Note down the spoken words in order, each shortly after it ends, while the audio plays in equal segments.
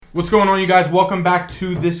What's going on, you guys? Welcome back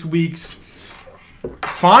to this week's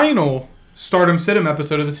final Stardom Situm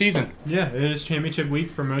episode of the season. Yeah, it is championship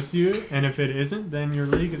week for most of you, and if it isn't, then your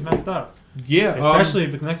league is messed up. Yeah. Especially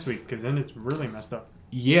if it's next week, because then it's really messed up.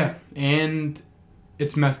 Yeah, and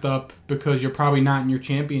it's messed up because you're probably not in your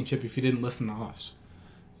championship if you didn't listen to us.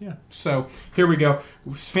 Yeah. So, here we go.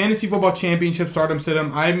 Fantasy Football Championship, Stardom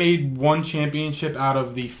Situm. I made one championship out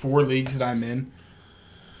of the 4 leagues that I'm in.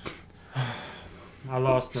 I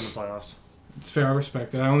lost in the playoffs. It's fair, I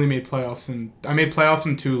respect it. I made playoffs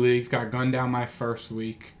in 2 leagues, got gunned down my first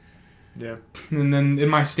week. Yeah. And then in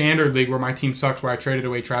my standard league where my team sucks, where I traded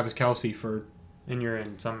away Travis Kelce for... And you're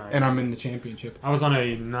in some... And I'm in the championship. I was on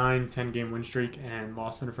a 9-10 game win streak and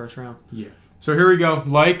lost in the first round. Yeah. So here we go.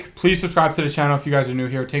 Please subscribe to the channel if you guys are new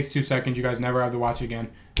here. It takes 2 seconds. You guys never have to watch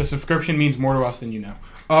again. The subscription means more to us than you know.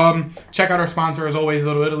 Check out our sponsor, as always,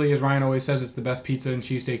 Little Italy. As Ryan always says, it's the best pizza and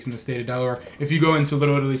cheesesteaks in the state of Delaware. If you go into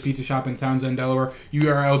Little Italy Pizza Shop in Townsend, Delaware, you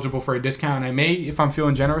are eligible for a discount. I may, if I'm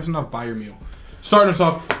feeling generous enough, buy your meal. Starting us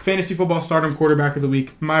off, Fantasy Football Stardom Quarterback of the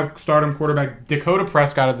Week. My Stardom Quarterback, Dakota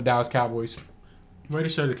Prescott of the Dallas Cowboys. Way to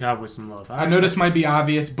show the Cowboys some love. I know this might be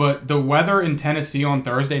obvious, but the weather in Tennessee on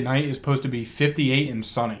Thursday night is supposed to be 58 and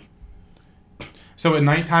sunny. So at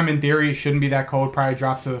nighttime, in theory, it shouldn't be that cold. Probably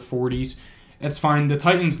drop to the 40s. It's fine. The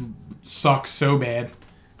Titans suck so bad.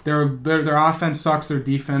 Their offense sucks. Their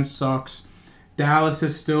defense sucks. Dallas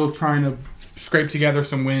is still trying to scrape together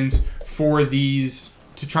some wins for these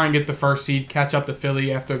to try and get the first seed, catch up to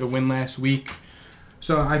Philly after the win last week.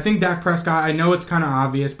 So I think Dak Prescott, I know it's kind of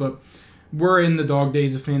obvious, but we're in the dog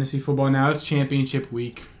days of fantasy football now. It's championship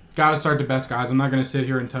week. Got to start the best guys. I'm not going to sit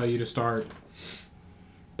here and tell you to start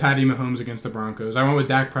Patty Mahomes against the Broncos. I went with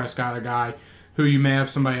Dak Prescott, a guy who you may have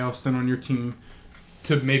somebody else then on your team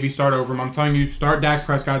to maybe start over him. I'm telling you, start Dak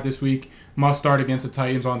Prescott this week. Must start against the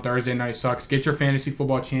Titans on Thursday night. Sucks. Get your fantasy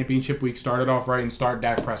football championship week started off right and start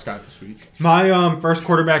Dak Prescott this week. My first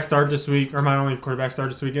quarterback start this week, or my only quarterback start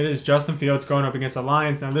this week, it is Justin Fields going up against the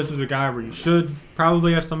Lions. Now, this is a guy where you should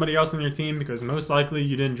probably have somebody else on your team because most likely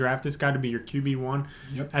you didn't draft this guy to be your QB1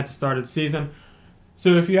 at the start of the season.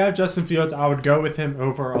 So if you have Justin Fields, I would go with him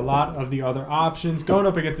over a lot of the other options. Going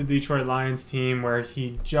up against the Detroit Lions team where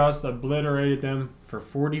he just obliterated them for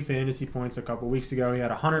 40 fantasy points a couple weeks ago. He had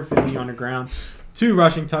 150 on the ground, 2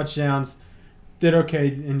 rushing touchdowns, did okay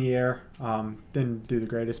in the air. Didn't do the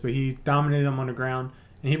greatest, but he dominated them on the ground.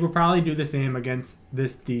 And he will probably do the same against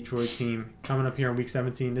this Detroit team coming up here in Week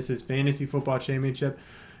 17. This is Fantasy Football Championship.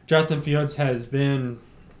 Justin Fields has been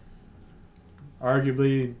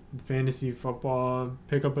arguably fantasy football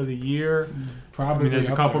pickup of the year. Probably. There's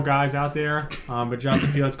a couple guys out there, but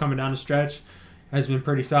Justin Fields coming down the stretch has been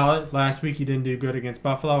pretty solid. Last week he didn't do good against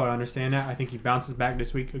Buffalo. I understand that. I think he bounces back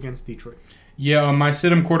this week against Detroit. Yeah, my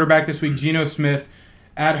sit-em quarterback this week, Geno Smith,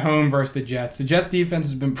 at home versus the Jets. The Jets' defense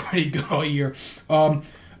has been pretty good all year.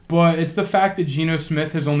 But it's the fact that Geno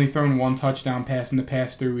Smith has only thrown 1 touchdown pass in the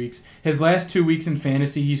past 3 weeks. His last 2 weeks in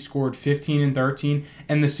fantasy, he scored 15 and 13,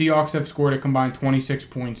 and the Seahawks have scored a combined 23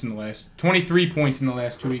 points in the last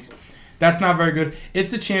 2 weeks. That's not very good.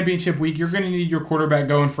 It's the championship week. You're going to need your quarterback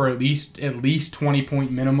going for at least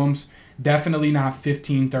 20-point minimums. Definitely not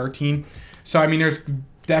 15, 13. So, I mean, there's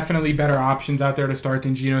definitely better options out there to start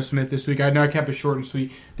than Geno Smith this week. I know I kept it short and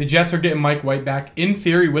sweet. The Jets are getting Mike White back. In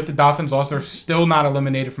theory, with the Dolphins loss, they're still not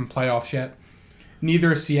eliminated from playoffs yet.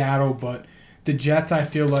 Neither is Seattle, but the Jets, I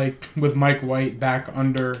feel like, with Mike White back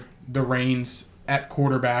under the reins at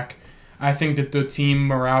quarterback, I think that the team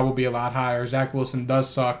morale will be a lot higher. Zach Wilson does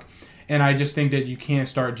suck, and I just think that you can't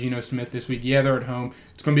start Geno Smith this week. Yeah, they're at home.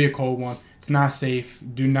 It's going to be a cold one. It's not safe.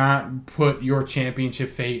 Do not put your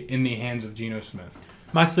championship fate in the hands of Geno Smith.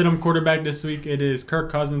 My sit-em quarterback this week, it is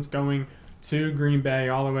Kirk Cousins going to Green Bay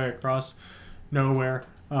all the way across nowhere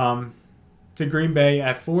to Green Bay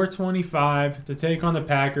at 425 to take on the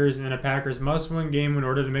Packers in a Packers must-win game in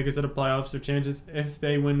order to make it to the playoffs. Their chances, if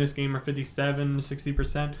they win this game, are 57 to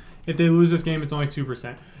 60%. If they lose this game, it's only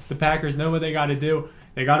 2%. The Packers know what they got to do.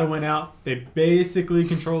 They got to win out. They basically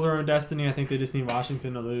control their own destiny. I think they just need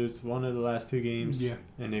Washington to lose one of the last 2 games. Yeah.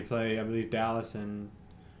 And they play, I believe, Dallas and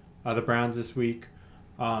the Browns this week.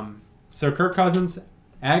 So Kirk Cousins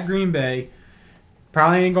at Green Bay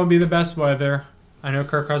probably ain't going to be the best weather. I know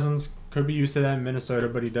Kirk Cousins could be used to that in Minnesota,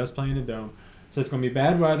 but he does play in a dome. So it's going to be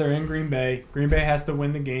bad weather in Green Bay. Green Bay has to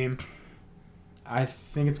win the game. I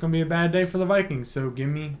think it's going to be a bad day for the Vikings, so give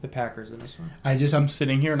me the Packers in this one. I'm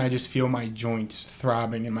sitting here and I just feel my joints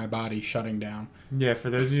throbbing and my body shutting down. Yeah,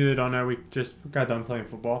 for those of you that don't know, we just got done playing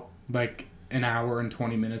football. Like an hour and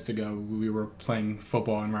 20 minutes ago, we were playing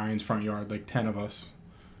football in Ryan's front yard, like 10 of us.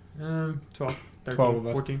 12, 13, 12 of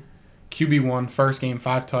us. 14. QB1, first game,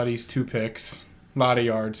 5 tutties, 2 picks, a lot of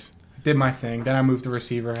yards. Did my thing. Then I moved to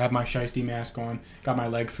receiver, had my shiesty mask on, got my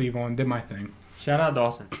leg sleeve on, did my thing. Shout out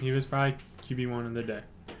Dawson. He was probably QB1 of the day.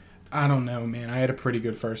 I don't know, man. I had a pretty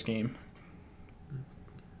good first game.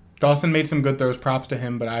 Dawson made some good throws. Props to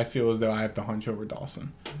him, but I feel as though I have the hunch over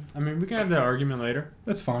Dawson. I mean, we can have that argument later.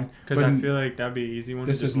 That's fine. Because I feel like that'd be an easy one.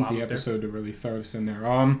 This to just isn't lob the up there. episode to really throw this in there.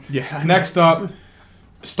 Yeah. Next up,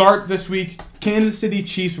 start this week, Kansas City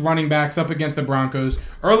Chiefs running backs up against the Broncos.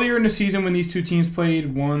 Earlier in the season when these two teams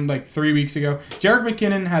played, like 3 weeks ago, Jerick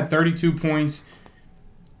McKinnon had 32 points.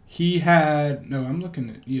 He had,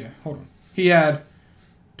 He had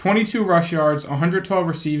 22 rush yards, 112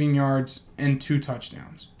 receiving yards, and 2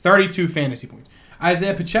 touchdowns. 32 fantasy points.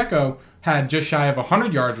 Isaiah Pacheco had just shy of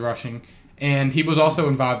 100 yards rushing, and he was also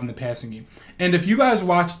involved in the passing game. And if you guys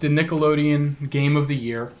watched the Nickelodeon Game of the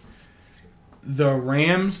Year, the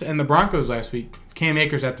Rams and the Broncos last week, Cam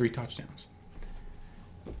Akers had 3 touchdowns.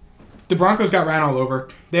 The Broncos got ran all over.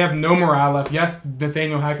 They have no morale left. Yes,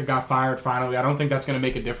 Nathaniel Hackett got fired finally. I don't think that's going to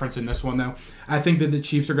make a difference in this one, though. I think that the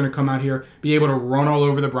Chiefs are going to come out here, be able to run all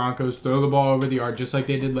over the Broncos, throw the ball over the yard, just like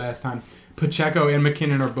they did last time. Pacheco and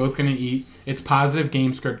McKinnon are both going to eat. It's positive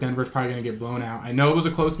game script. Denver's probably going to get blown out. I know it was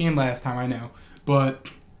a close game last time, I know. But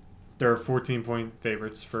they're 14-point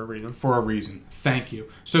favorites for a reason. For a reason. Thank you.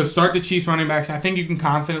 So start the Chiefs running backs. I think you can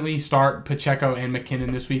confidently start Pacheco and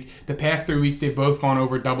McKinnon this week. The past 3 weeks, they've both gone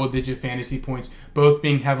over double-digit fantasy points, both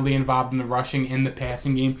being heavily involved in the rushing and the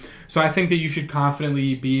passing game. So I think that you should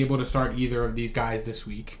confidently be able to start either of these guys this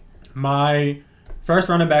week. My first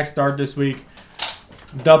running back start this week,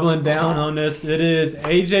 doubling down on this, it is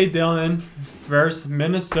A.J. Dillon versus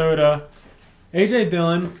Minnesota. A.J.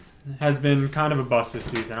 Dillon has been kind of a bust this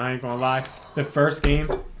season. I ain't gonna lie. The first game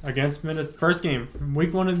against week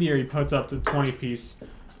 1 of the year, he puts up to 20 piece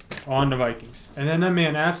on the Vikings, and then that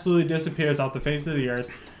man absolutely disappears off the face of the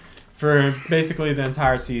earth for basically the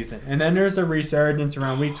entire season. And then there's a resurgence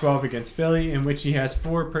around week 12 against Philly, in which he has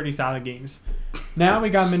 4 pretty solid games. Now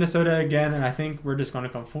we got Minnesota again, and I think we're just going to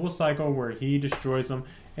come full cycle where he destroys them.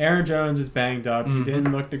 Aaron Jones is banged up. He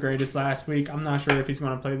didn't look the greatest last week. I'm not sure if he's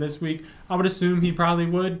going to play this week. I would assume he probably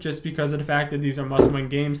would, just because of the fact that these are must-win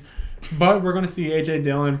games. But we're going to see A.J.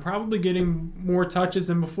 Dillon probably getting more touches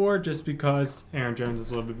than before, just because Aaron Jones is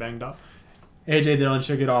a little bit banged up. A.J. Dillon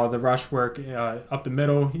should get all the rush work up the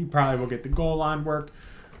middle. He probably will get the goal line work.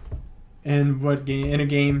 And in a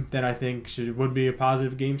game that I think would be a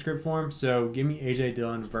positive game script for him. So give me A.J.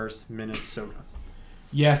 Dillon versus Minnesota.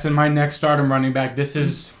 Yes, and my next start and running back,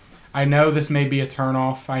 I know this may be a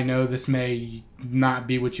turnoff. I know this may not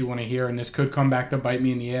be what you want to hear, and this could come back to bite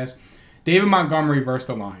me in the ass. David Montgomery versus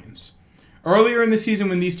the Lions. Earlier in the season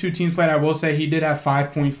when these two teams played, I will say he did have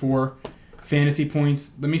 5.4 fantasy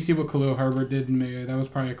points. Let me see what Khalil Herbert did. That was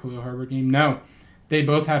probably a Khalil Herbert game. No, they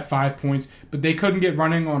both had 5 points, but they couldn't get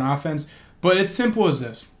running on offense. But it's simple as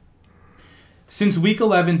this. Since week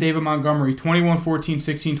 11, David Montgomery, 21-14,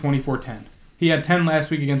 16, 24-10. He had 10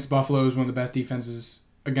 last week against Buffalo. It was one of the best defenses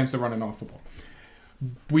against the run and off football.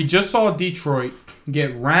 We just saw Detroit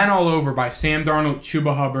get ran all over by Sam Darnold,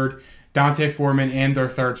 Chuba Hubbard, Dante Foreman, and their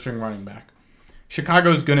third-string running back.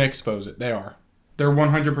 Chicago's going to expose it. They are. They're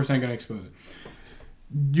 100% going to expose it.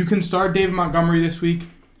 You can start David Montgomery this week.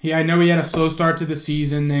 I know he had a slow start to the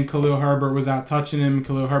season, then Khalil Herbert was out touching him.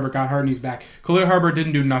 Khalil Herbert got hurt and he's back. Khalil Herbert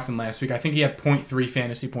didn't do nothing last week. I think he had 0.3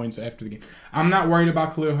 fantasy points after the game. I'm not worried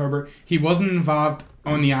about Khalil Herbert. He wasn't involved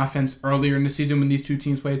on the offense earlier in the season when these two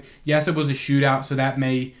teams played. Yes, it was a shootout, so that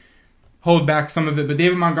may hold back some of it. But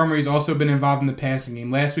David Montgomery's also been involved in the passing game.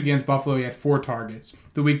 Last week against Buffalo, he had 4 targets.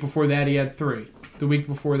 The week before that, he had 3. The week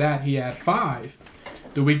before that, he had 5.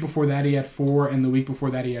 The week before that, he had 4, and the week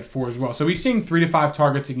before that, he had 4 as well. So he's seeing 3 to 5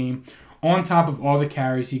 targets a game on top of all the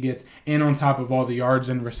carries he gets and on top of all the yards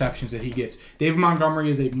and receptions that he gets. David Montgomery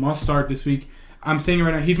is a must-start this week. I'm saying it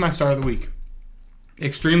right now, he's my start of the week.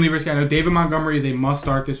 Extremely risky. I know David Montgomery is a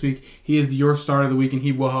must-start this week. He is your start of the week, and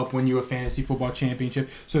he will help win you a fantasy football championship.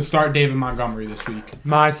 So start David Montgomery this week.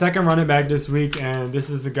 My second running back this week, and this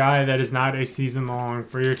is a guy that is not a season-long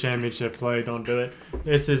for your championship play. Don't do it.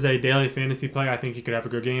 This is a daily fantasy play. I think he could have a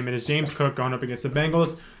good game. It is James Cook going up against the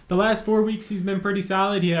Bengals. The last 4 weeks, he's been pretty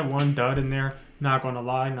solid. He had 1 dud in there. Not going to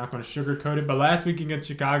lie. Not going to sugarcoat it. But last week against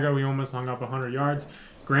Chicago, he almost hung up 100 yards.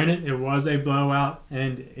 Granted, it was a blowout,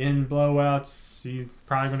 and in blowouts, he's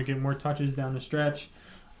probably going to get more touches down the stretch.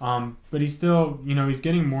 But he's still, he's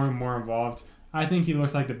getting more and more involved. I think he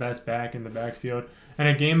looks like the best back in the backfield. And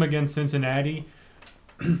a game against Cincinnati,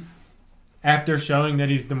 after showing that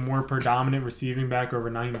he's the more predominant receiving back over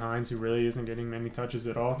Nyheim Hines, who really isn't getting many touches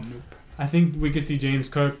at all, I think we could see James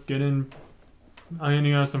Cook getting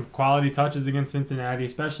some quality touches against Cincinnati,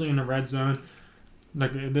 especially in the red zone.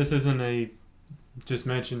 Like, this isn't a, just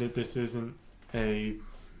mentioned it, this isn't a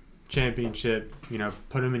championship,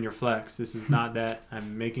 put him in your flex. This is not that.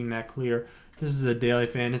 I'm making that clear. This is a daily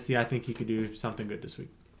fantasy. I think he could do something good this week.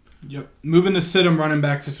 Yep. Moving to sit him running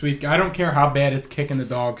backs this week. I don't care how bad it's kicking the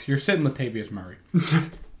dogs. You're sitting Latavius Murray.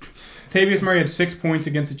 Latavius Murray had 6 points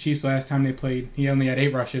against the Chiefs last time they played. He only had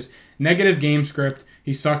 8 rushes. Negative game script.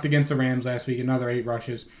 He sucked against the Rams last week. Another 8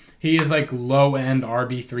 rushes. He is like low-end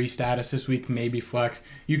RB3 status this week, maybe flex.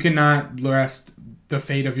 You cannot rest the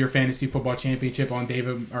fate of your fantasy football championship on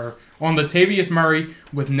Latavius Murray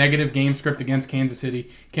with negative game script against Kansas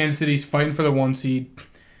City. Kansas City's fighting for the 1 seed.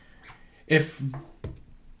 If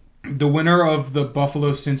the winner of the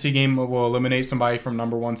Buffalo-Cincy game will eliminate somebody from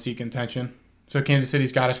number 1 seed contention. So Kansas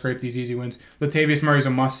City's got to scrape these easy wins. Latavius Murray's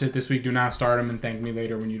a must-sit this week. Do not start him and thank me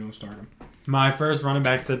later when you don't start him. My first running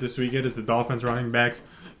back set this week is the Dolphins running backs.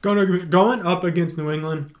 Going up against New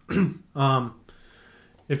England.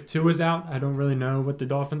 If Tua's out, I don't really know what the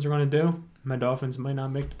Dolphins are going to do. My Dolphins might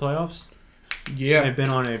not make the playoffs. Yeah. They've been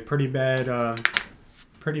on a pretty bad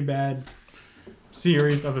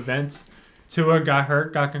series of events. Tua got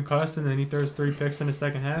hurt, got concussed, and then he throws 3 picks in the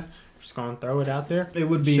second half. Just going to throw it out there. It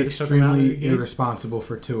would be extremely irresponsible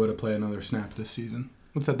for Tua to play another snap this season.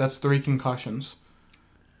 What's that? That's 3 concussions.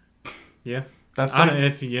 Yeah. That's I don't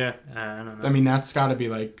know. I mean, that's got to be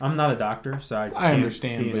like... I'm not a doctor, so I can't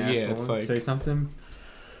understand, but yeah, it's like... say something.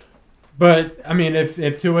 But, I mean,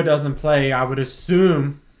 if Tua doesn't play,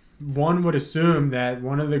 one would assume that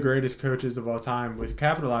one of the greatest coaches of all time would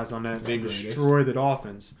capitalize on that and destroy the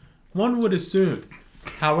Dolphins. One would assume.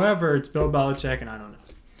 However, it's Bill Belichick, and I don't know.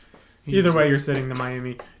 Either way, you're sitting the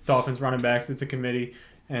Miami Dolphins running backs. It's a committee,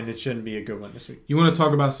 and it shouldn't be a good one this week. You want to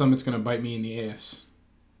talk about something that's going to bite me in the ass?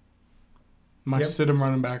 Sit him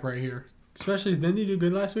running back right here. Especially, didn't he do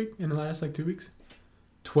good last week? In the last, 2 weeks?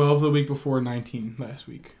 12 the week before, 19 last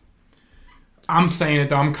week. I'm saying it,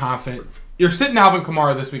 though. I'm confident. You're sitting Alvin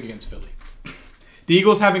Kamara this week against Philly. The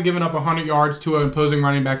Eagles haven't given up 100 yards to an opposing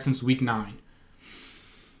running back since week 9.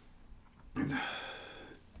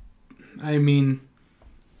 I mean,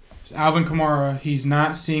 Alvin Kamara, he's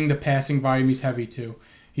not seeing the passing volume he's heavy to.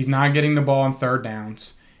 He's not getting the ball on third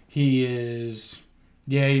downs. He's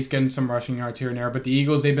getting some rushing yards here and there. But the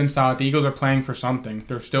Eagles, they've been solid. The Eagles are playing for something.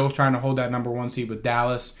 They're still trying to hold that number 1 seed with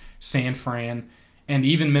Dallas, San Fran, and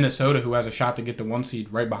even Minnesota, who has a shot to get the 1 seed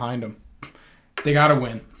right behind them. They got to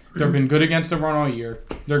win. They've been good against the run all year.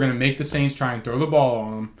 They're going to make the Saints try and throw the ball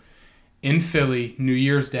on them. In Philly, New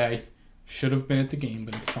Year's Day. Should have been at the game,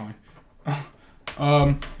 but it's fine.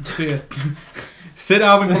 Sit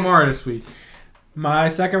Alvin Kamara this week. My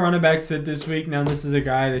second running back sit this week. Now, this is a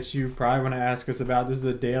guy that you probably want to ask us about. This is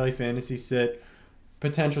a daily fantasy sit.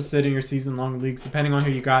 Potential sit in your season-long leagues, depending on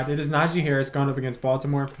who you got. It is Najee Harris going up against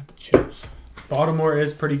Baltimore. Got the chills. Baltimore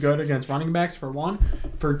is pretty good against running backs, for 1.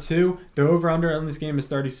 For 2, the over-under on this game is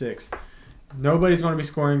 36. Nobody's going to be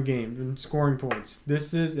scoring points.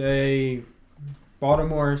 This is a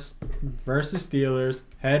Baltimore versus Steelers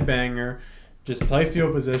headbanger. Just play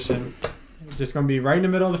field position. Just going to be right in the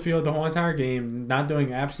middle of the field the whole entire game, not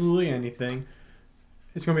doing absolutely anything.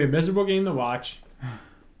 It's going to be a miserable game to watch.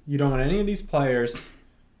 You don't want any of these players.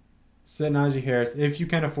 Sit Najee Harris if you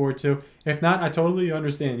can afford to. If not, I totally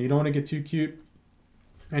understand. You don't want to get too cute.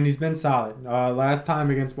 And he's been solid. Last time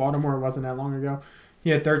against Baltimore, it wasn't that long ago. He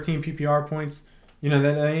had 13 PPR points.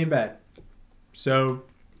 That ain't bad. So,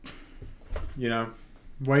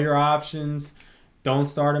 weigh your options. Don't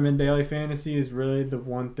start him in daily fantasy is really the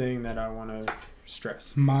one thing that I want to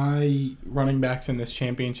stress. My running backs in this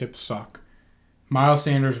championship suck. Miles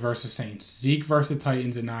Sanders versus Saints. Zeke versus the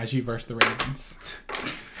Titans and Najee versus the Ravens.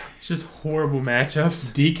 It's just horrible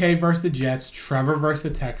matchups. DK versus the Jets. Trevor versus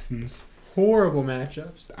the Texans. Horrible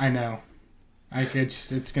matchups. I know.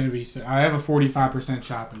 It's going to be... I have a 45%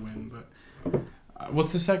 shot to win, but...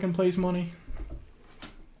 what's the second place money?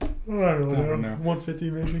 I don't know.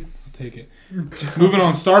 150 maybe. I'll take it. Moving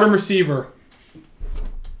on. Stardom receiver.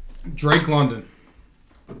 Drake London.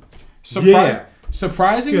 Surprisingly,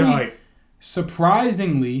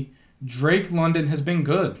 Drake London has been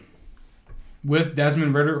good with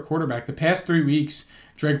Desmond Ridder at quarterback. The past 3 weeks,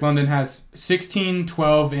 Drake London has 16,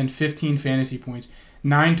 12, and 15 fantasy points,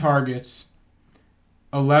 9 targets,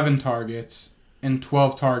 11 targets, and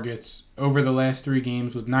 12 targets over the last 3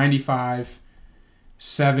 games with 95,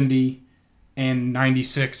 70, and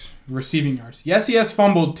 96 receiving yards. Yes, he has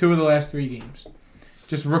fumbled 2 of the last 3 games.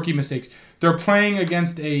 Just rookie mistakes. They're playing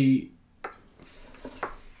against a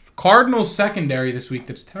Cardinals secondary this week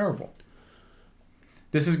that's terrible.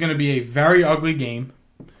 This is going to be a very ugly game.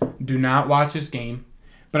 Do not watch this game.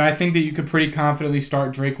 But I think that you could pretty confidently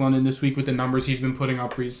start Drake London this week with the numbers he's been putting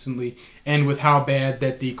up recently and with how bad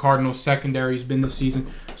that the Cardinals secondary has been this season.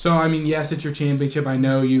 So, I mean, yes, it's your championship. I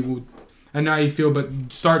know how you feel, but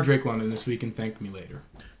start Drake London this week and thank me later.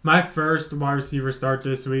 My first wide receiver start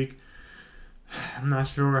this week. I'm not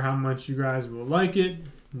sure how much you guys will like it.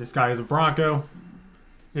 This guy is a Bronco.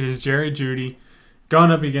 It is Jerry Jeudy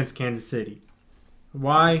going up against Kansas City.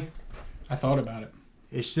 Why? I thought about it.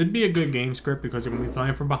 It should be a good game script because they're going to be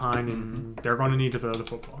playing from behind and they're going to need to throw the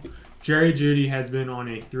football. Jerry Jeudy has been on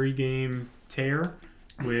a 3-game tear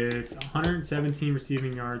with 117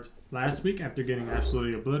 receiving yards last week after getting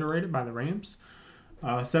absolutely obliterated by the Rams.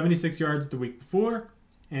 76 yards the week before.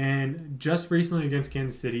 And just recently against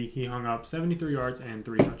Kansas City, he hung up 73 yards and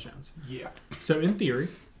 3 touchdowns. Yeah. So in theory,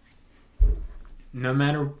 no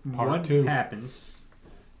matter what happens,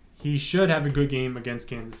 he should have a good game against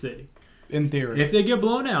Kansas City. In theory. If they get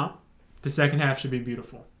blown out, the second half should be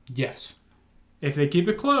beautiful. Yes. If they keep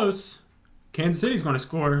it close, Kansas City's going to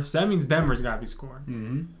score, so that means Denver's got to be scoring.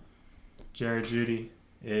 Mm-hmm. Jerry Jeudy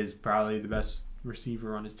is probably the best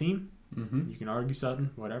receiver on his team. Mm-hmm. You can argue something,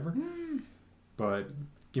 whatever. But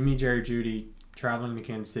give me Jerry Jeudy traveling to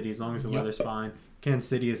Kansas City as long as the weather's fine. Kansas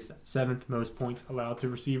City is 7th most points allowed to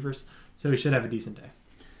receivers, so he should have a decent day.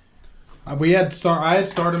 I had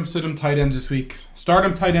start-em, sit-em tight ends this week.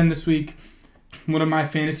 Start-em tight end this week. One of my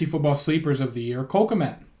fantasy football sleepers of the year, Cole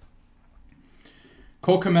Kmet.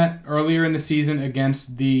 Cole Kmet, earlier in the season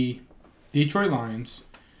against the Detroit Lions,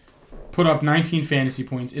 put up 19 fantasy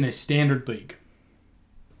points in a standard league.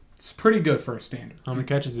 It's pretty good for a standard. How many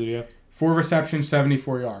catches did he have? 4 receptions,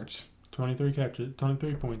 74 yards. 23 catches,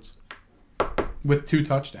 23 points. With 2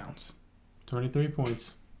 touchdowns. 23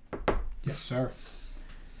 points. Yes, sir.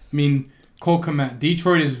 I mean, Cole Kmet.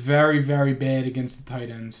 Detroit is very, very bad against the tight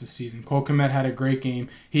ends this season. Cole Kmet had a great game.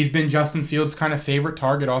 He's been Justin Fields' kind of favorite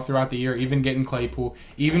target all throughout the year, even getting Claypool.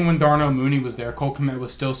 Even when Darnell Mooney was there, Cole Kmet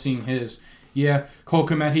was still seeing his. Yeah, Cole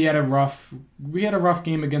Kmet, we had a rough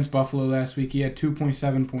game against Buffalo last week. He had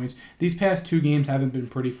 2.7 points. These past 2 games haven't been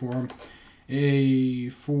pretty for him.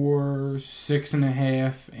 4,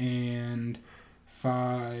 6.5, and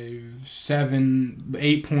 5, 7,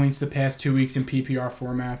 8 points the past 2 weeks in PPR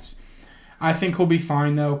formats. I think he'll be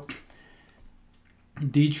fine, though.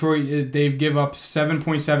 Detroit, they've given up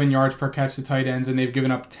 7.7 yards per catch to tight ends, and they've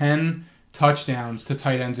given up 10 touchdowns to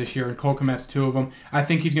tight ends this year, and Cole Kmet's 2 of them. I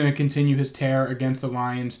think he's going to continue his tear against the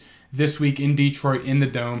Lions this week in Detroit in the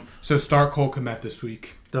Dome, so start Cole Kmet this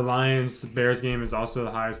week. The Lions-Bears game is also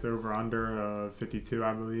the highest over-under, 52,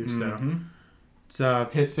 I believe, so...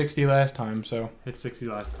 hit 60 last time, so... Hit 60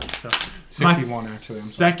 last time, so... 61, actually.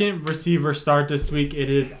 Second receiver start this week, it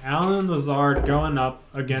is Allen Lazard going up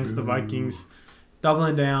against the Vikings,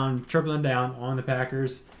 doubling down, tripling down on the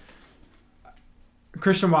Packers.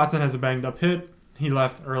 Christian Watson has a banged-up hip. He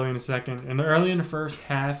left early in the first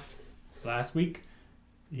half last week.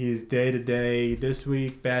 He's day-to-day this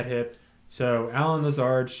week, bad hip. So Allen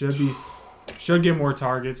Lazard should get more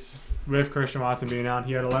targets with Christian Watson being out.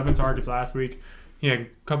 He had 11 targets last week. He had a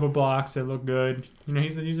couple blocks that looked good. You know,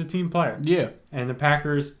 he's a team player. Yeah. And the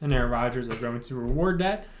Packers and Aaron Rodgers are going to reward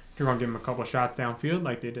that. They're going to give him a couple shots downfield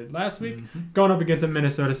like they did last week. Going up against a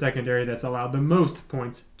Minnesota secondary that's allowed the most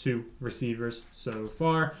points to receivers so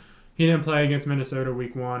far. He didn't play against Minnesota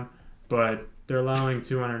week 1, but they're allowing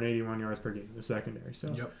 281 yards per game in the secondary.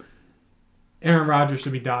 So Aaron Rodgers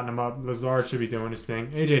should be dotting him up. Lazard should be doing his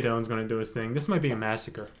thing. A.J. Dillon's going to do his thing. This might be a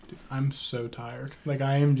massacre. Dude, I'm so tired. Like,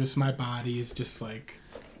 I am just, my body is just like...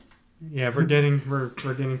 Yeah, we're getting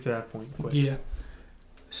to that point quick. Yeah.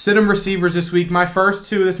 Sit-em receivers this week. My first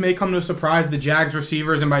 2, this may come to a surprise, the Jags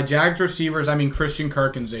receivers. And by Jags receivers, I mean Christian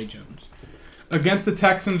Kirk and Zay Jones. Against the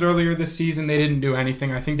Texans earlier this season, they didn't do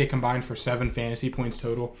anything. I think they combined for 7 fantasy points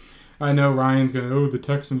total. I know Ryan's going, the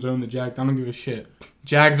Texans own the Jags. I don't give a shit.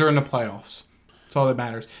 Jags are in the playoffs. That's all that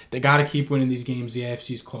matters. They got to keep winning these games. The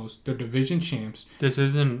AFC's close. They're division champs. This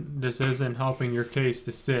isn't helping your case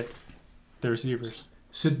to sit the receivers.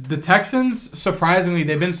 So the Texans, surprisingly,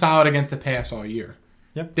 they've been solid against the pass all year.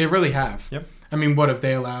 Yep. They really have. Yep. I mean, what have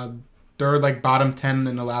they allowed? They're like bottom 10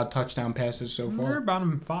 in allowed touchdown passes so far. They're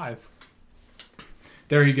bottom 5.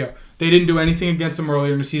 There you go. They didn't do anything against them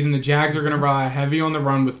earlier in the season. The Jags are going to rely heavy on the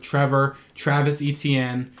run with Trevor, Travis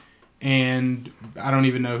Etienne, and I don't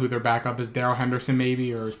even know who their backup is. Darrell Henderson,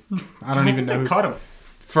 maybe, or I don't even know. Cut him.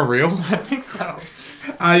 For real? I think so.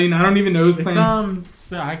 I don't even know who's playing.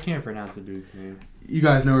 I can't pronounce the dude's name. You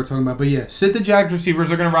guys know what we're talking about. But yeah, sit the Jags receivers.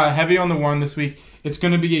 They're going to rely heavy on the run this week. It's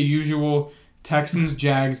going to be a usual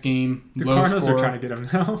Texans-Jags game. The Cardinals are trying to get him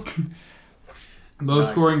now.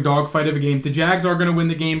 Low-scoring dogfight of a game. The Jags are going to win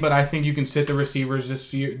the game, but I think you can sit the receivers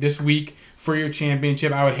this week for your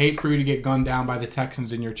championship. I would hate for you to get gunned down by the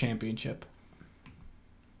Texans in your championship.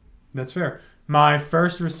 That's fair. My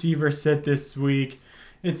first receiver sit this week,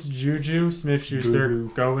 it's Juju Smith-Schuster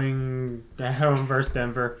going at home versus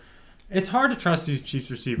Denver. It's hard to trust these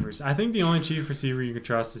Chiefs receivers. I think the only Chiefs receiver you can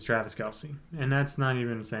trust is Travis Kelce, and that's not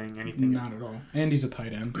even saying anything. Not at all. And he's a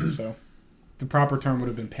tight end, so the proper term would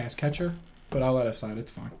have been pass catcher, but I'll let it slide.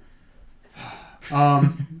 It's fine.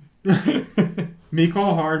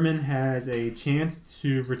 Mecole Hardman has a chance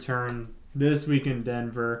to return this week in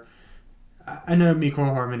Denver. I know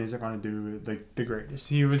Mecole Hardman isn't going to do the greatest.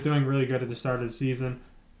 He was doing really good at the start of the season,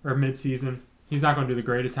 or mid-season. He's not going to do the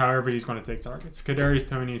greatest. However, he's going to take targets. Kadarius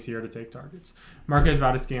Toney is here to take targets. Marquez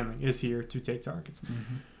Valdes-Scantling is here to take targets.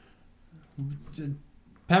 Mm-hmm.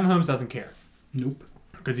 Pat Mahomes doesn't care. Nope.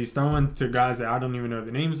 Because he's throwing to guys that I don't even know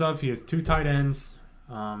the names of. He has 2 tight ends.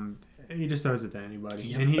 He just throws it to anybody.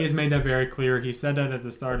 Yep. And he has made that very clear. He said that at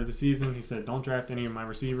the start of the season. He said, don't draft any of my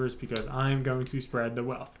receivers because I'm going to spread the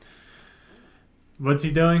wealth. What's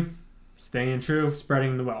he doing? Staying true,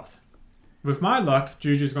 spreading the wealth. With my luck,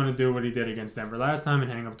 Juju's going to do what he did against Denver last time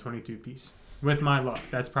and hang up 22 piece. With my luck,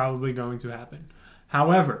 that's probably going to happen.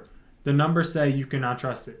 However, the numbers say you cannot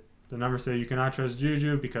trust it. The numbers say you cannot trust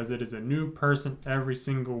Juju because it is a new person every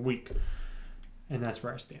single week. And that's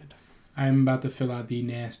where I stand. I'm about to fill out the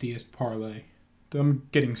nastiest parlay. I'm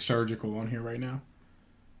getting surgical on here right now.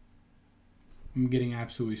 I'm getting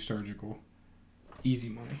absolutely surgical. Easy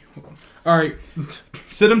money. Hold on. All right.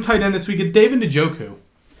 Sit him tight end this week. It's David Njoku.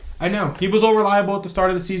 I know. He was all reliable at the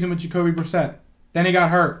start of the season with Jacoby Brissett. Then he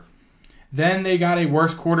got hurt. Then they got a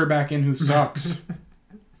worse quarterback in who sucks.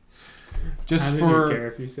 Just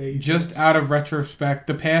out of retrospect,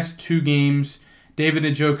 the past 2 games, David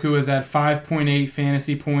Njoku is at 5.8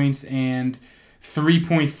 fantasy points and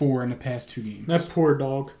 3.4 in the past 2 games. That poor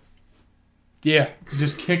dog. Yeah,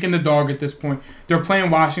 just kicking the dog at this point. They're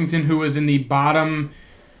playing Washington, who is in the bottom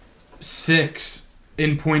 6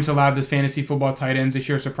 in points allowed to fantasy football tight ends this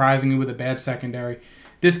year, surprisingly, with a bad secondary.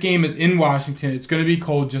 This game is in Washington. It's going to be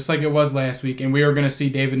cold, just like it was last week, and we are going to see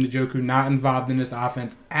David Njoku not involved in this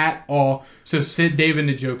offense at all. So sit David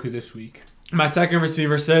Njoku this week. My second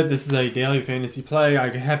receiver said this is a daily fantasy play.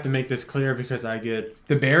 I have to make this clear because I get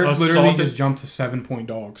the Bears literally just jumped to 7-point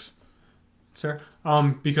dogs. Sir,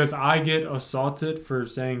 because I get assaulted for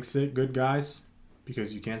saying sit good guys,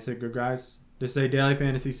 because you can't sit good guys. Just say daily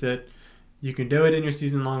fantasy sit. You can do it in your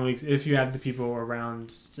season-long leagues if you have the people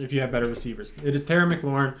around, if you have better receivers. It is Terry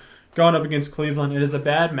McLaurin going up against Cleveland. It is a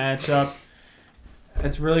bad matchup.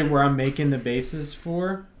 That's really where I'm making the basis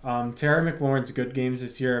for. Terry McLaurin's good games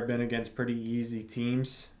this year have been against pretty easy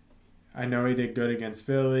teams. I know he did good against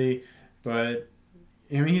Philly, but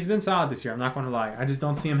I mean, he's been solid this year. I'm not going to lie. I just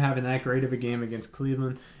don't see him having that great of a game against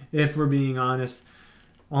Cleveland. If we're being honest,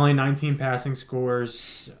 only 19 passing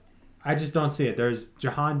scores. I just don't see it. There's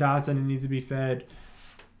Jahan Dotson who needs to be fed.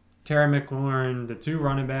 Terry McLaurin, the 2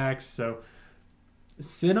 running backs. So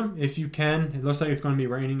sit him if you can. It looks like it's going to be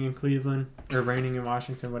raining in Cleveland or raining in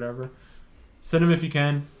Washington, whatever. Sit him if you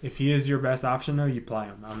can. If he is your best option, though, you play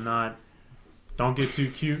him. Don't get too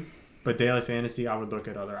cute. But daily fantasy, I would look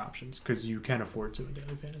at other options because you can afford to in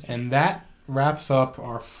daily fantasy. And that wraps up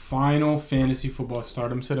our final fantasy football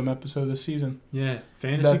stardom sit 'em episode this season. Yeah,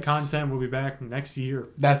 fantasy content will be back next year.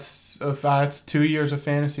 That's 2 years of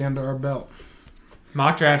fantasy under our belt.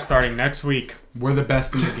 Mock draft starting next week. We're the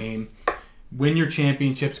best in the game. Win your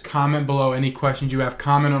championships. Comment below any questions you have.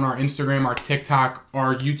 Comment on our Instagram, our TikTok,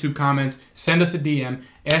 our YouTube comments. Send us a DM.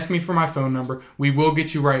 Ask me for my phone number. We will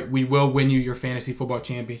get you right. We will win you your fantasy football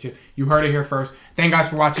championship. You heard it here first. Thank you guys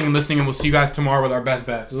for watching and listening, and we'll see you guys tomorrow with our best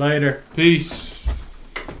bets. Later. Peace.